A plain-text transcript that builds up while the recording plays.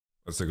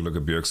Let's take a look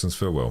at Bjergsen's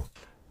farewell.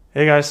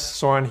 Hey guys,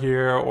 Soren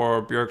here,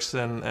 or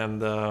Bjergsen,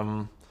 and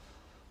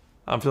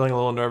I'm feeling a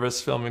little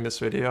nervous filming this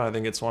video. I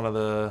think it's one of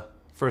the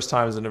first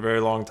times in a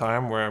very long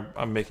time where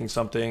I'm making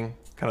something,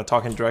 kind of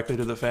talking directly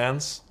to the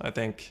fans. I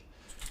think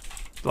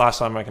the last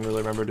time I can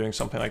really remember doing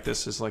something like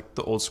this is like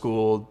the old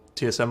school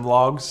TSM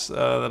vlogs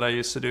that I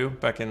used to do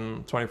back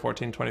in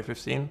 2014,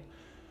 2015.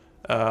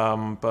 I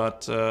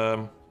want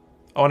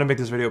to make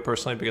this video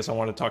personally because I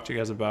want to talk to you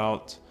guys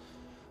about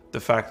the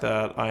fact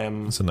that I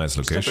am It's a nice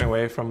location. stepping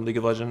away from League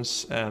of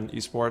Legends and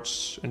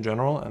esports in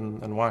general,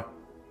 and why.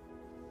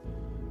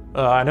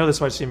 I know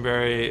this might seem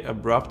very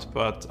abrupt,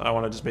 but I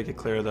want to just make it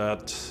clear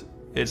that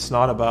it's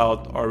not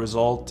about our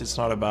result. It's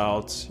not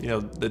about, you know,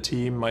 the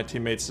team, my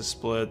teammates, the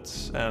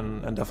split,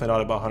 and definitely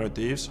not about 100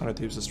 Thieves. 100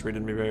 Thieves has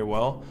treated me very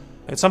well.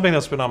 It's something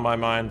that's been on my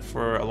mind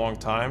for a long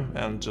time,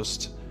 and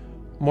just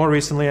more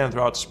recently and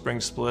throughout Spring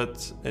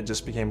Split, it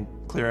just became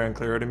clearer and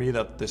clearer to me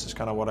that this is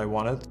kind of what I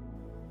wanted.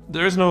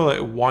 There is no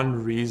like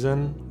one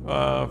reason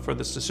for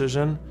this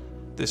decision.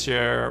 This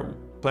year,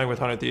 playing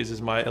with 100 Thieves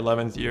is my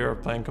 11th year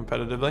of playing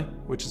competitively,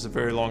 which is a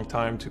very long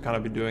time to kind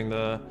of be doing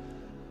the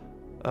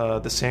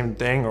same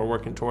thing or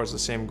working towards the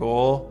same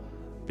goal,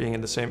 being in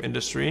the same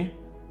industry.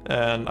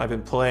 And I've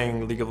been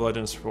playing League of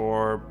Legends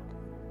for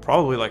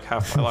probably like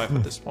half my life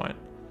at this point.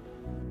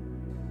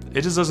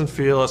 It just doesn't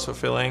feel as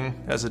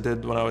fulfilling as it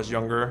did when I was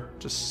younger,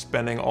 just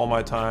spending all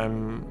my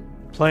time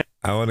playing.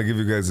 I want to give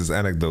you guys this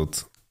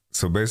anecdote.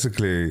 So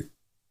basically,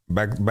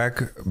 back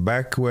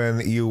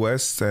when EU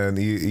West and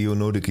EU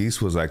Nordic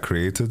East was like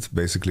created,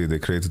 basically they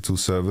created two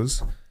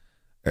servers.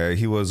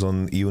 He was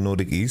on EU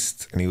Nordic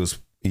East, and he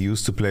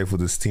used to play for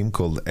this team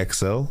called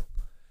XL.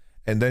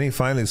 And then he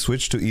finally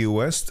switched to EU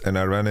West, and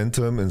I ran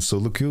into him in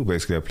solo queue.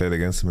 Basically, I played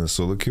against him in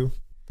solo queue.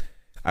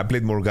 I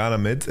played Morgana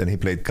mid, and he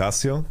played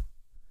Cassio.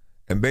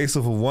 And based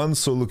off of one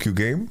solo queue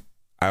game,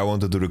 I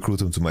wanted to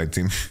recruit him to my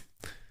team.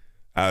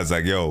 I was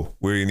like, yo,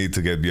 we really need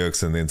to get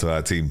Bjergsen into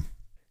our team.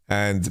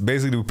 And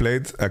basically we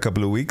played a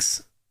couple of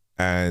weeks,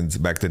 and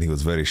back then he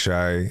was very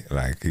shy,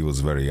 like he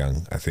was very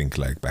young. I think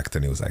like back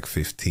then he was like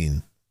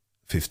 15,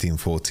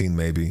 14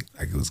 maybe,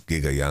 like he was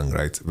giga young,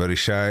 right? Very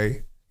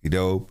shy, you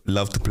know,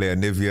 loved to play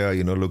Anivia,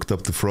 you know, looked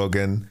up to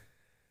Froggen.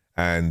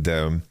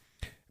 And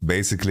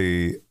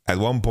basically at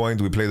one point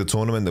we played a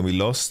tournament and we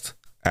lost,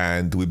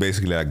 and we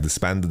basically like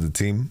disbanded the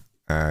team,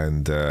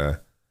 and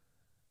that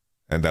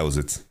was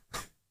it.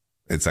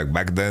 It's like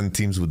back then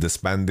teams were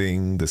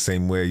disbanding the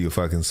same way you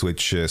fucking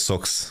switch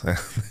socks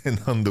and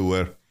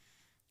underwear.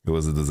 It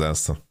was a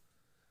disaster.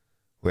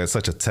 We had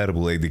such a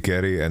terrible AD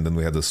carry, and then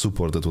we had a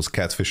support that was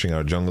catfishing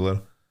our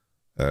jungler.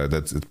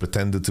 That it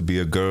pretended to be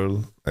a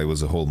girl. It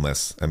was a whole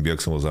mess. And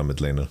Bjergsen was our mid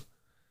laner.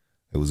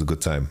 It was a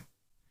good time.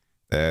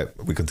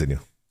 We continue.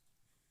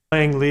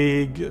 Playing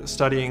League,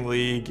 studying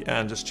League,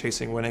 and just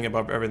chasing winning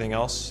above everything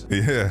else.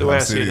 Yeah, the way I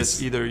see it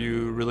is either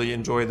you really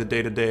enjoy the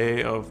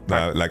day-to-day of...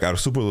 like our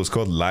support was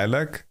called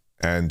Lilac,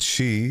 and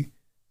she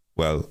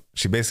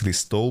basically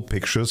stole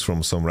pictures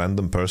from some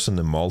random person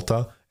in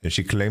Malta, and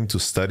she claimed to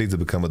study to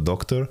become a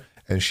doctor,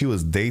 and she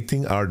was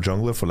dating our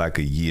jungler for like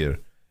a year.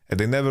 And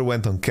they never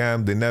went on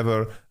camp, they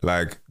never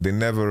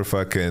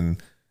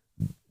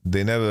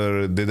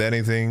did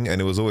anything, and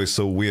it was always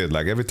so weird.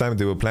 Like every time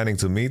they were planning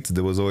to meet,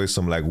 there was always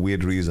some like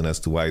weird reason as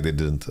to why they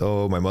didn't.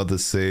 Oh, my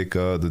mother's sick,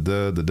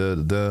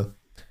 It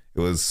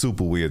was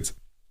super weird.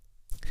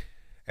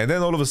 And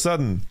then all of a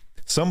sudden,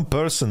 some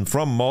person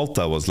from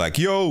Malta was like,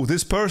 yo,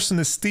 this person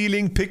is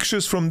stealing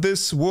pictures from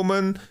this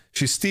woman.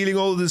 She's stealing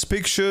all of these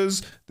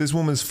pictures. This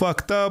woman's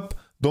fucked up.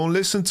 Don't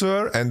listen to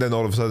her. And then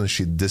all of a sudden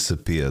she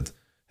disappeared.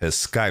 Her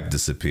Skype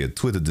disappeared.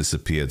 Twitter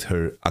disappeared.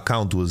 Her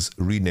account was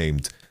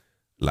renamed.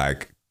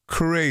 Like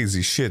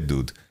crazy shit,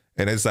 dude.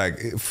 And it's like,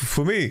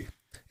 for me,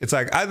 it's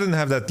like I didn't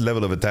have that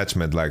level of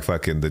attachment like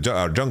fucking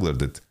our jungler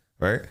did,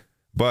 right?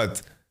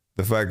 But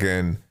the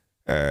fucking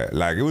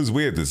like it was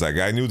weird. It's like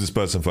I knew this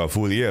person for a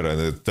full year, and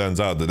it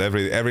turns out that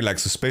every like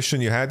suspicion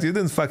you had, you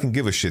didn't fucking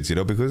give a shit, you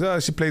know,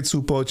 because she played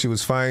support, she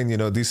was fine, you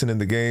know, decent in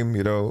the game,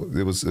 you know,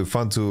 it was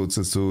fun to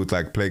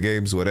like play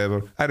games,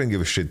 whatever. I didn't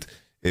give a shit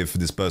if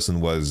this person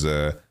was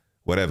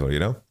whatever, you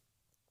know.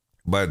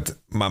 But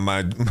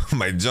my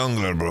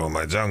jungler, bro,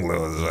 my jungler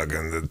was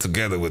fucking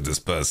together with this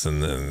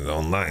person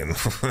online.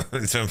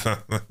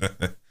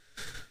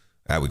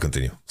 We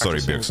continue. Sorry,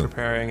 Bjergsen.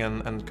 Preparing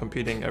and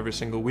competing every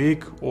single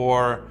week,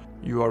 or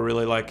you are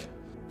really like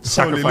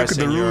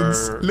sacrificing your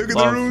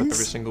love every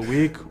single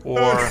week,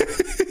 or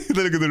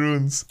look at the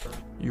runes.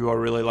 You are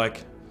really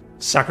like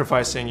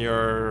sacrificing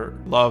your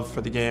love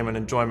for the game and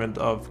enjoyment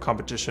of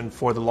competition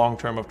for the long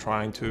term of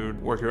trying to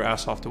work your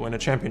ass off to win a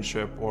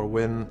championship or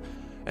win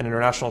an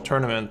international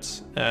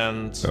tournament.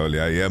 And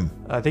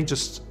I think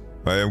just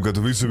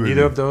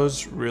neither of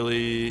those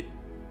really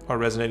are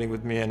resonating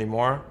with me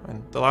anymore.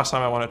 And the last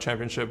time I won a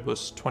championship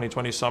was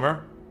 2020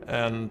 summer,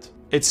 and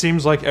it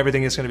seems like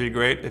everything is going to be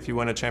great if you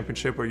win a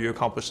championship or you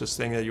accomplish this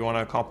thing that you want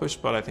to accomplish,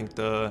 but I think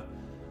the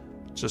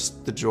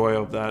joy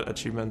of that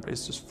achievement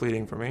is just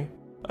fleeting for me.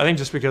 I think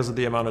just because of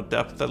the amount of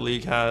depth that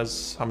League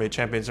has, how many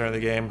champions are in the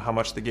game, how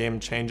much the game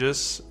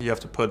changes, you have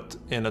to put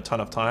in a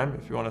ton of time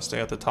if you want to stay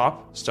at the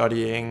top.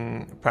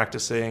 Studying,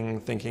 practicing,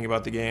 thinking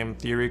about the game,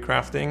 theory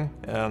crafting.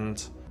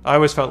 And I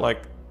always felt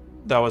like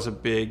that was a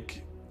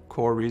big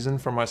core reason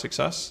for my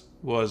success,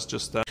 was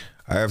just that.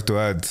 I have to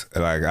add,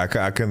 like,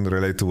 I can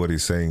relate to what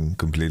he's saying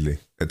completely.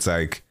 It's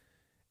like,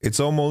 it's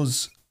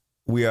almost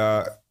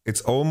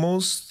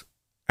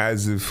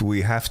as if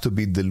we have to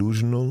be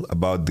delusional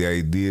about the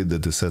idea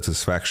that the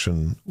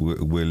satisfaction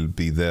will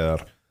be there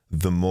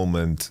the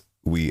moment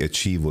we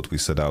achieve what we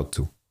set out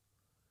to.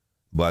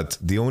 But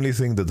the only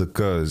thing that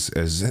occurs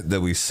is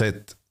that we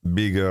set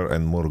bigger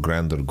and more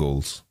grander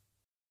goals.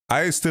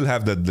 I still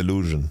have that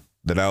delusion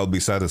that I'll be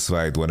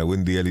satisfied when I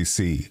win the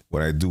LEC,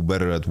 when I do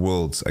better at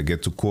Worlds, I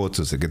get to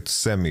quarters, I get to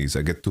semis,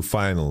 I get to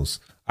finals.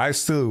 I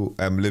still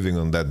am living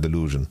on that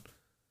delusion.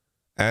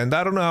 And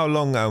I don't know how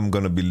long I'm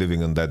going to be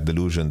living on that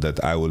delusion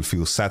that I will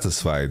feel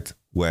satisfied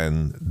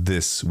when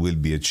this will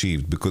be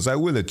achieved, because I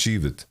will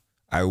achieve it.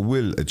 I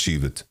will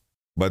achieve it.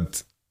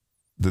 But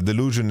the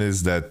delusion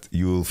is that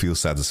you will feel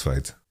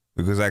satisfied.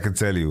 Because I can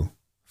tell you,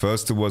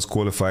 first it was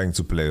qualifying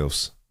to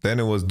playoffs. Then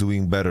it was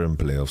doing better in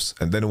playoffs.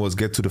 And then it was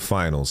get to the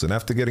finals. And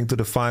after getting to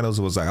the finals,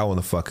 it was like, I want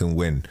to fucking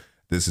win.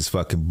 This is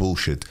fucking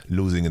bullshit,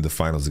 losing in the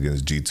finals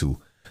against G2.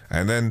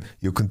 And then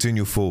you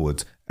continue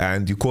forward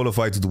and you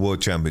qualify to the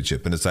World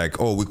Championship. And it's like,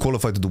 oh, we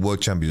qualified to the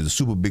World Championship. It's a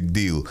super big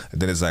deal.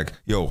 And then it's like,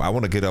 yo, I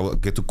want to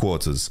get to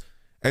quarters.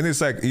 And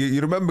it's like, you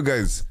remember,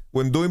 guys,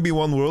 when Doinby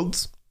won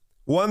Worlds,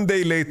 one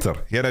day later,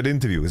 he had an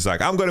interview. It's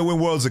like, I'm going to win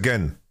Worlds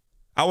again.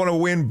 I want to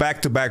win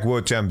back-to-back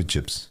World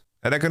Championships.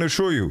 And I can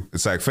assure you,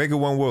 it's like, Faker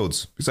won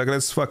Worlds. He's like,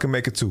 let's fucking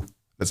make it 2.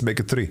 Let's make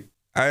it 3.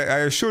 I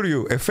assure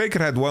you, if Faker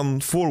had won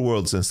 4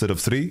 Worlds instead of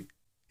 3,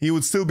 he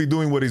would still be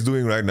doing what he's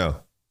doing right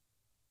now.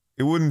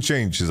 It wouldn't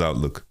change his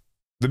outlook.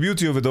 The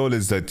beauty of it all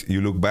is that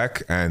you look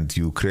back and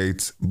you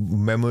create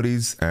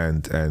memories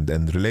and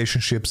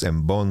relationships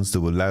and bonds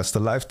that will last a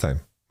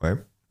lifetime, right?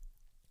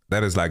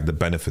 That is like the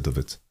benefit of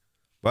it.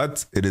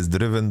 But it is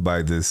driven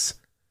by this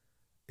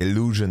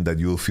illusion that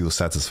you'll feel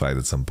satisfied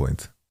at some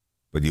point,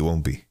 but you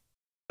won't be.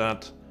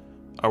 That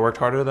I worked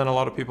harder than a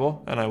lot of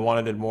people and I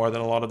wanted it more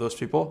than a lot of those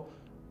people.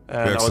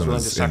 And Bjergsen I was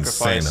willing to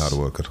sacrifice, hard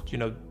worker.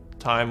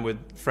 Time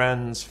with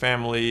friends,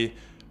 family,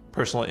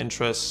 personal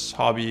interests,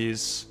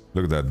 hobbies,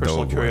 look at that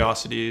personal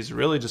curiosities,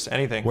 really just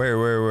anything.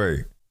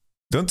 Wait.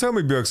 Don't tell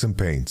me Bjergsen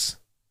paints.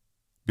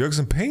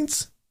 Bjergsen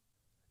paints?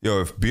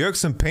 Yo, if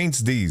Bjergsen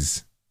paints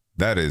these,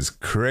 that is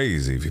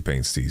crazy if he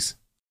paints these.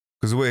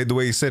 Because the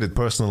way he said it,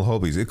 personal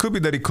hobbies. It could be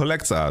that he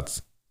collects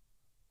art.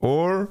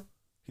 Or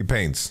he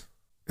paints.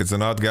 It's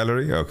an art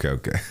gallery? Okay.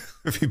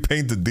 If he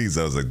painted these,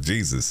 I was like,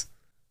 Jesus.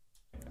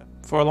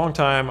 For a long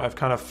time, I've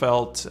kind of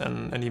felt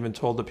and even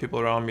told the people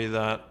around me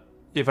that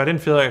if I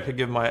didn't feel like I could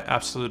give my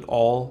absolute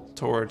all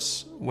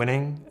towards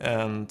winning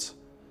and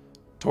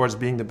towards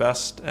being the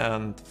best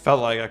and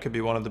felt like I could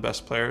be one of the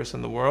best players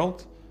in the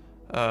world,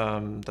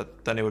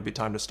 then it would be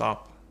time to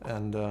stop.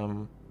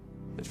 And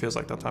it feels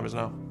like that time is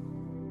now.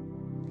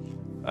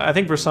 I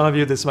think for some of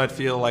you, this might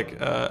feel like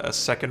a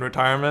second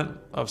retirement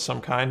of some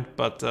kind.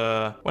 But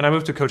when I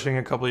moved to coaching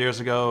a couple of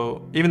years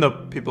ago, even though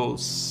people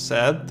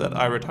said that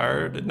I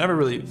retired, it never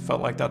really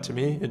felt like that to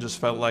me. It just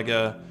felt like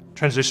a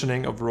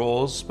transitioning of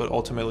roles, but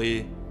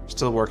ultimately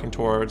still working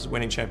towards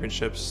winning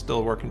championships,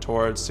 still working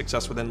towards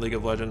success within League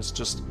of Legends,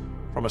 just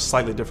from a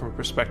slightly different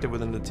perspective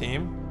within the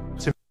team.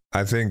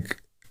 I think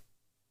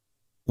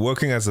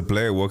working as a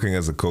player, working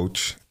as a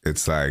coach,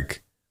 it's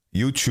like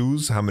you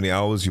choose how many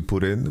hours you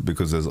put in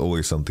because there's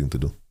always something to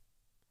do.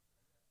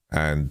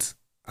 And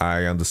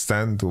I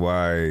understand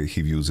why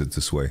he views it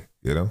this way,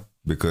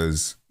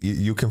 because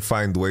you can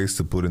find ways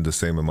to put in the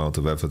same amount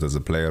of effort as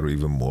a player or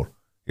even more,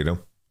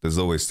 There's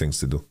always things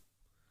to do.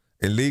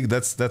 In League,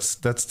 that's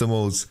the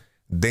most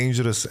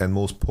dangerous and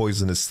most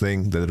poisonous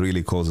thing that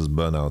really causes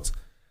burnout.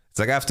 It's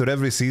like after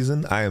every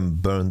season, I am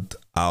burnt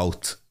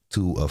out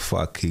to a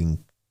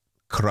fucking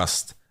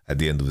crust at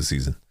the end of the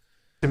season.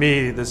 To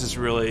me, this is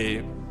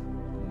really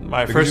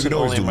my first and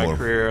only in my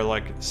career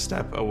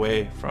step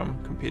away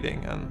from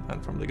competing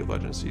and from League of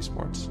Legends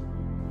esports.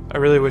 I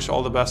really wish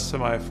all the best to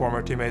my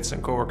former teammates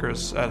and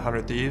coworkers at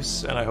 100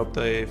 Thieves, and I hope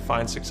they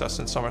find success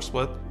in Summer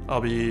Split.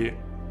 I'll be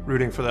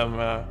rooting for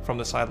them from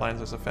the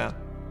sidelines as a fan.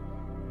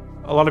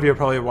 A lot of you are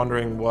probably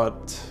wondering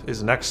what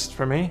is next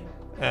for me,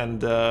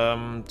 and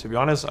to be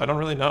honest, I don't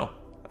really know.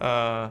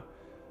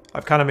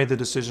 I've kind of made the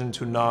decision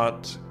to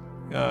not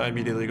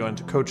immediately go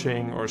into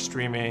coaching or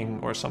streaming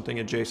or something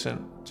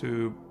adjacent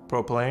to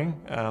pro playing,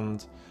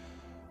 and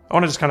I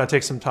want to just kind of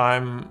take some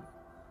time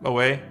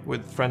away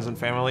with friends and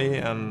family,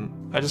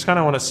 and I just kind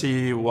of want to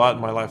see what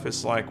my life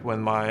is like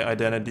when my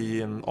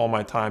identity and all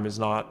my time is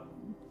not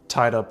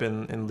tied up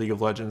in League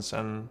of Legends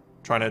and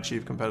trying to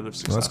achieve competitive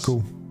success.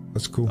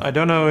 That's cool. I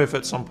don't know if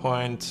at some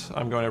point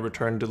I'm going to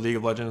return to League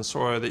of Legends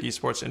or the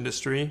esports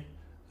industry.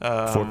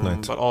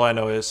 Fortnite. But all I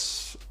know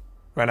is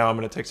right now I'm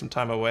going to take some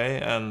time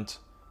away, and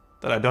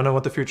that I don't know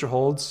what the future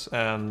holds,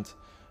 and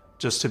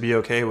just to be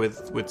okay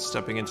with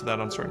stepping into that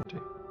uncertainty.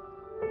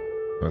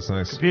 That's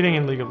nice. Competing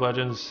in League of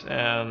Legends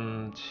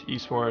and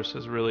esports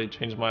has really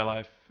changed my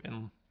life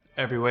in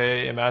every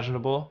way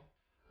imaginable.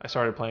 I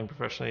started playing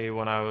professionally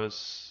when I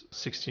was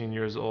 16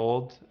 years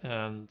old,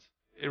 and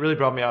it really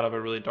brought me out of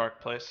a really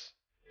dark place.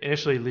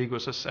 Initially, League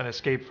was just an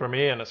escape for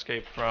me, an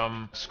escape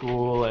from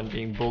school and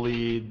being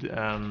bullied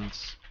and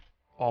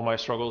all my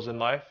struggles in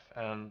life.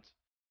 And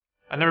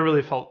I never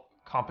really felt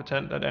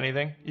competent at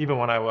anything. Even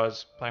when I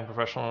was playing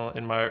professional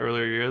in my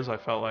earlier years, I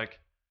felt like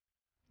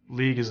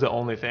League is the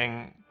only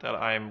thing that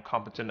I'm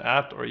competent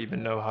at or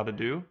even know how to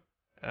do.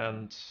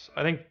 And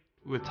I think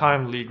with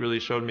time, League really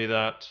showed me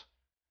that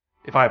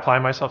if I apply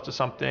myself to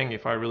something,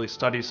 if I really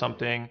study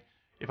something,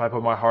 if I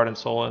put my heart and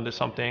soul into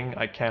something,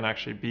 I can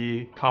actually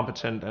be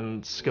competent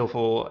and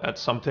skillful at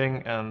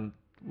something. And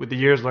with the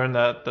years, learned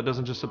that that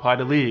doesn't just apply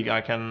to League.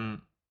 I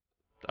can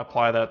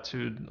apply that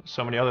to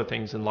so many other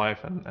things in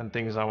life and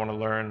things I want to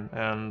learn.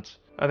 And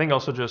I think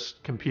also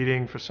just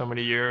competing for so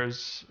many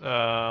years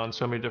on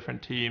so many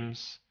different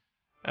teams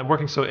and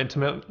working so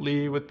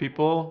intimately with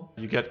people,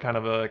 you get kind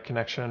of a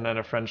connection and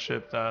a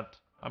friendship that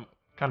I'm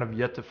kind of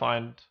yet to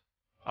find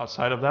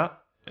outside of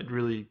that. It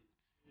really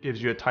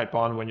gives you a tight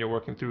bond when you're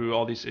working through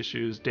all these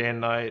issues day and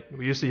night.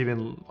 We used to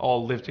even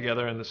all live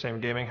together in the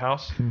same gaming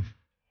house.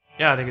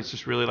 Yeah, I think it's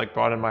just really like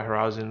broadened my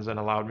horizons and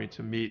allowed me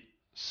to meet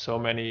so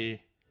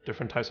many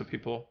different types of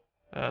people.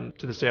 And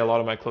to this day, a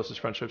lot of my closest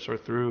friendships are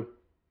through,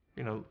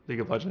 League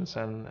of Legends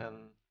and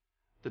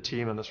the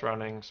team and the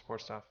surrounding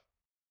support staff.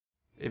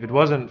 If it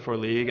wasn't for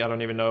League, I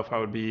don't even know if I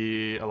would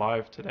be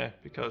alive today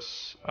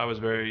because I was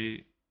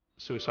very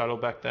suicidal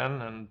back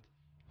then and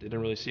didn't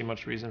really see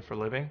much reason for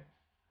living.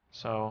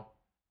 So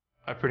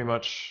I pretty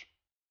much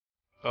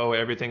owe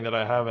everything that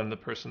I have and the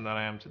person that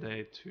I am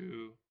today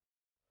to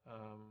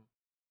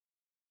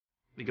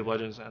League of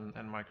Legends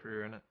and my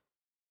career in it.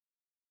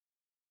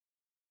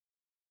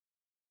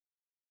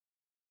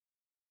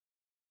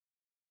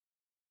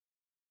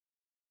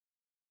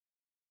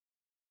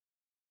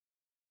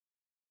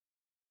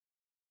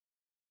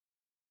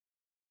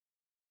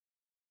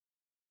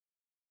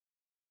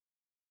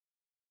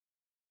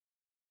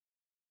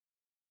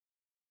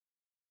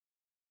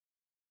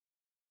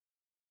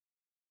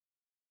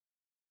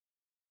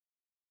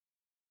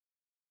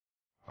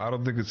 I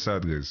don't think it's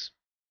sad, guys.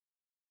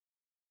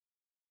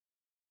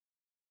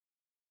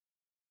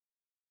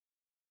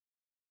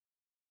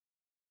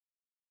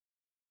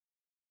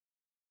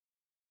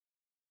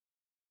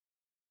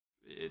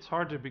 It's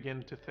hard to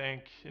begin to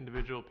thank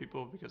individual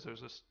people because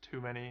there's just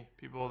too many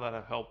people that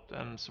have helped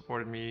and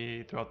supported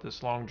me throughout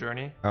this long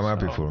journey. I'm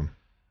happy for him.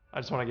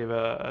 I just want to give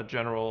a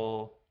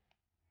general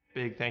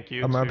big thank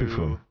you I'm happy for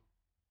to, him.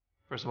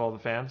 first of all, the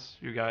fans,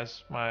 you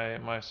guys,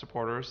 my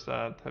supporters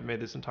that have made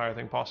this entire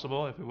thing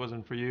possible. If it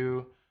wasn't for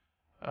you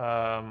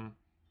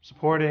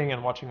supporting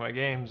and watching my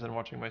games and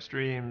watching my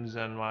streams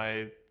and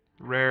my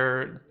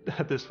rare,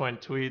 at this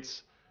point,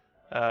 tweets,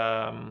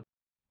 I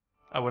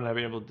wouldn't have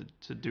been able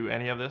to do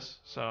any of this.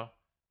 So,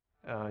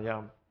 yeah,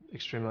 I'm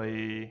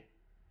extremely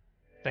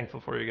thankful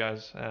for you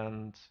guys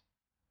um,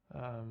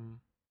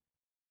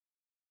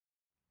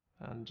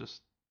 and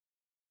just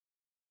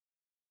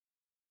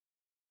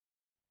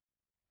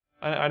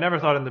I never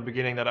thought in the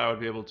beginning that I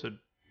would be able to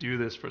do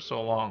this for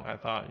so long. I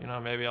thought,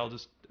 maybe I'll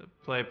just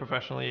play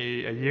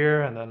professionally a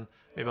year and then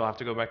maybe I'll have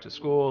to go back to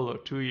school or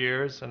 2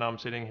 years. And now I'm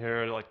sitting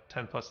here like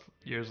 10 plus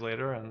years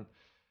later and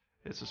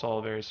it's just all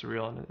very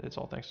surreal and it's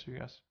all thanks to you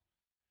guys.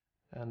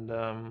 And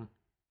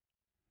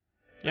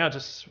yeah,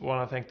 just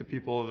want to thank the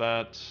people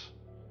that,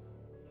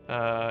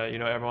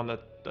 everyone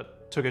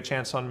that took a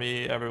chance on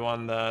me,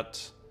 everyone that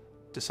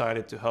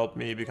decided to help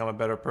me become a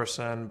better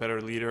person,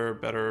 better leader,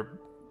 better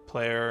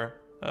player,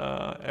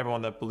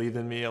 everyone that believed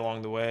in me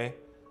along the way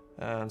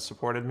and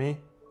supported me.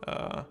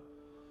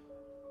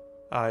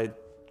 I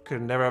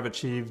could never have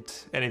achieved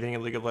anything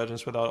in League of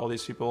Legends without all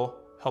these people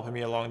helping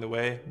me along the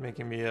way,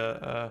 making me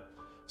a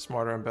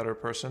smarter and better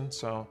person.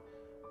 So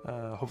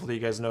hopefully you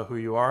guys know who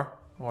you are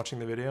watching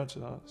the video.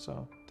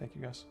 So thank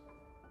you guys.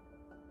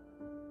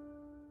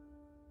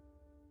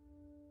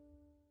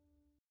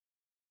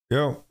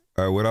 Yeah,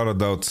 without a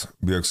doubt,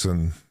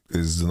 Bjergsen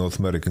is the North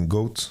American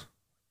GOAT.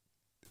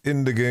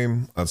 In the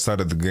game,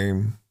 outside of the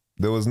game,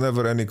 there was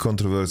never any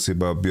controversy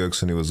about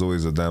Bjergsen. He was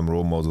always a damn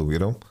role model,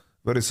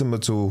 Very similar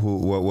to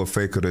what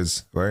Faker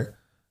is, right?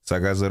 It's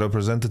like as a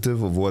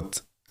representative of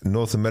what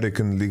North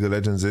American League of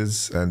Legends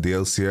is and the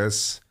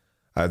LCS,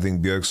 I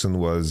think Bjergsen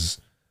was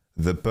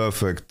the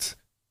perfect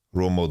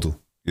role model,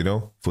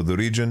 for the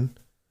region,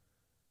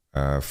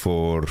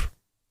 for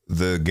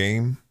the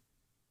game,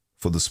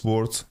 for the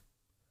sport.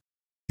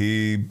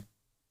 He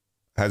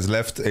has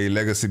left a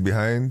legacy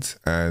behind,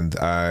 and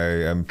I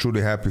am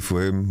truly happy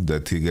for him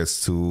that he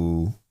gets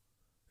to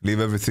leave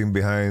everything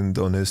behind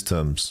on his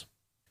terms.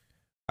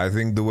 I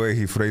think the way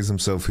he phrased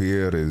himself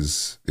here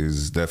is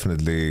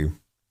definitely,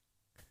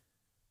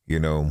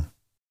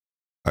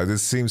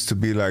 this seems to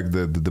be like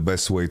the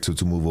best way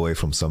to move away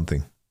from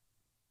something.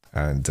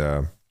 And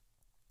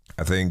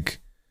I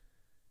think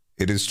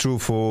it is true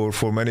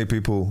for many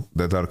people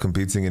that are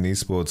competing in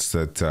esports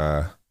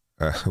that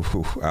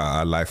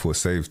our life was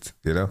saved,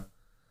 you know.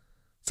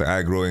 So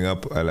me growing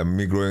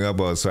up,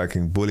 I was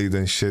fucking bullied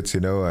and shit, you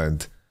know,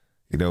 and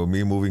you know,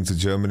 me moving to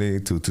Germany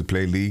to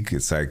play League,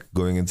 it's like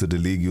going into the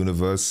League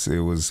universe.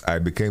 I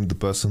became the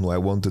person who I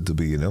wanted to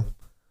be, you know,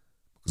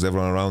 because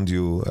everyone around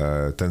you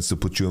tends to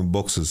put you in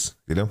boxes,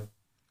 you know.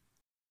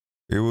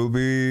 He'll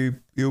be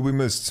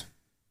missed,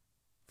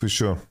 for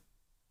sure.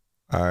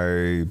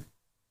 I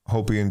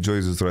hope he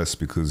enjoys his rest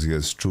because he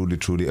has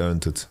truly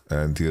earned it,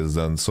 and he has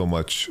done so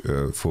much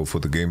for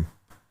the game,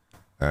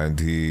 and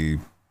he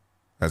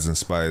has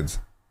inspired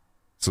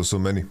so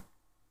many.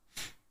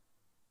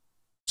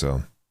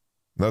 So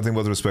nothing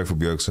but respect for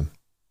Bjergsen.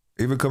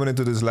 Even coming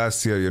into this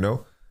last year, you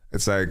know,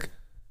 it's like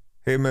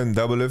him and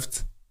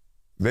Doublelift,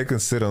 they can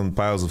sit on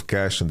piles of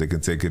cash and they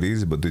can take it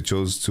easy, but they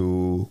chose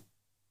to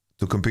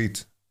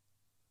compete.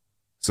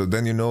 So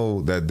then you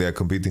know that they're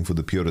competing for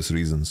the purest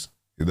reasons,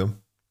 you know?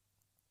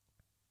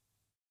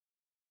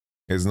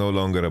 It's no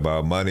longer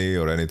about money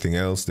or anything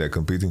else. They're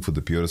competing for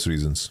the purest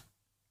reasons.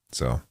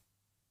 So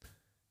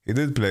he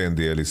did play in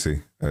the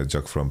LEC,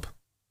 Jack Frump.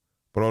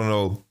 But all in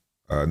all,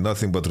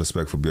 nothing but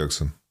respect for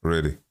Bjergsen,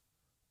 really.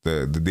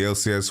 The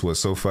LCS was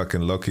so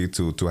fucking lucky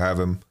to have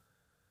him.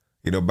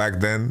 You know, back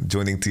then,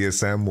 joining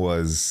TSM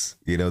was,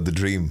 you know, the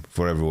dream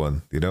for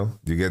everyone, you know?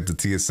 You get the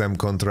TSM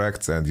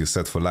contract and you're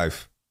set for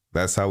life.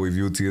 That's how we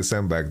viewed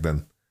TSM back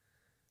then.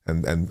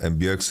 And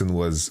Bjergsen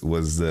was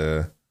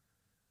the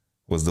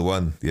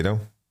one, you know,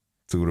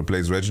 to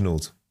replace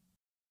Reginald.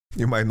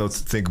 You might not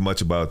think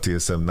much about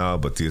TSM now,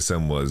 but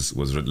TSM was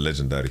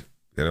legendary,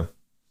 you know?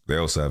 They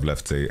also have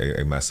left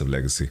a massive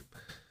legacy.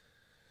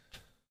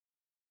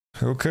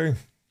 Okay.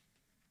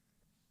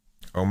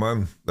 Oh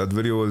man, that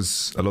video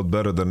was a lot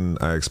better than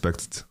I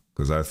expected,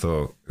 because I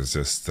thought it's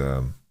just,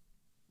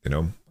 you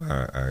know,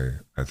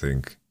 I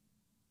think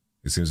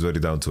he seems very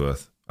down to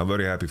earth. I'm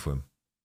very happy for him.